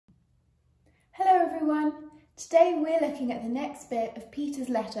everyone! Today we're looking at the next bit of Peter's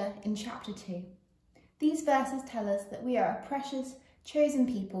letter in chapter 2. These verses tell us that we are a precious, chosen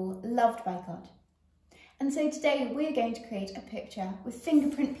people loved by God. And so today we're going to create a picture with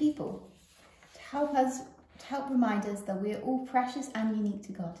fingerprint people to help remind us that we are all precious and unique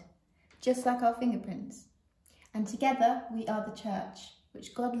to God, just like our fingerprints. And together we are the church,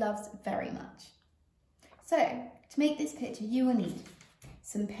 which God loves very much. So, to make this picture you will need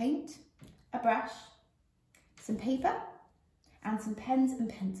some paint, a brush, some paper, and some pens and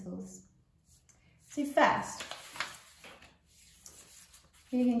pencils. So first,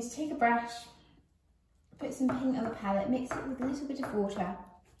 we're going to take a brush, put some paint on the palette, mix it with a little bit of water,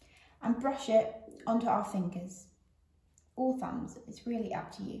 and brush it onto our fingers, or thumbs, it's really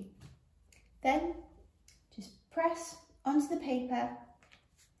up to you. Then, just press onto the paper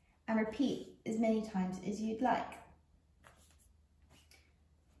and repeat as many times as you'd like.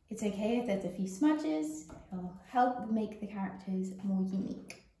 It's okay if there's a few smudges, it'll help make the characters more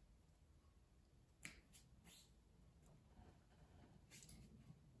unique.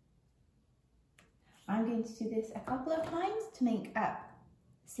 I'm going to do this a couple of times to make up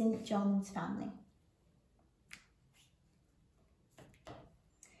St. John's family.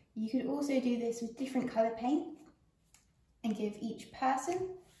 You could also do this with different colour paint and give each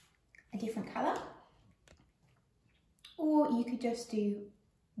person a different colour, or you could just do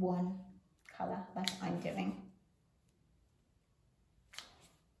one colour like I'm doing.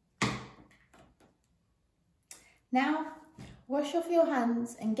 Now wash off your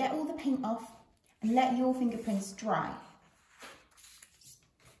hands and get all the paint off and let your fingerprints dry.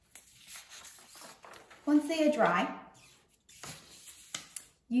 Once they are dry,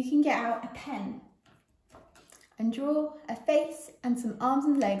 you can get out a pen and draw a face and some arms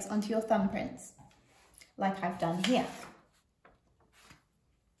and legs onto your thumbprints, like I've done here.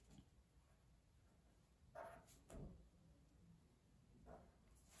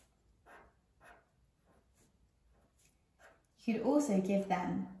 You could also give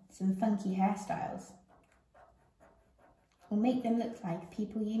them some funky hairstyles, or make them look like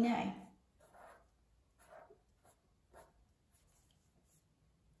people you know.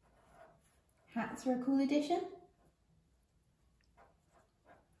 Hats are a cool addition.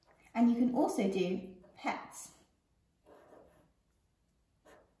 And you can also do pets.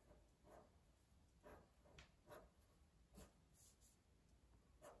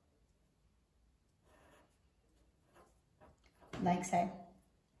 Like so.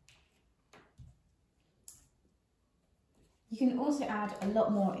 You can also add a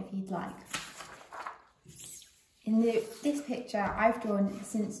lot more if you'd like. In this picture, I've drawn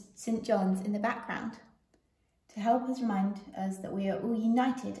St. John's in the background to help us remind us that we are all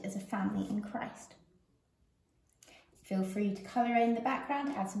united as a family in Christ. Feel free to colour in the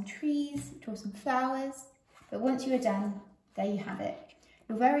background, add some trees, draw some flowers, but once you are done, there you have it,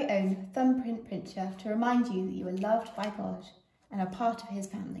 your very own thumbprint picture to remind you that you are loved by God and are part of his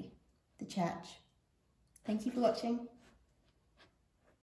family, the church. Thank you for watching.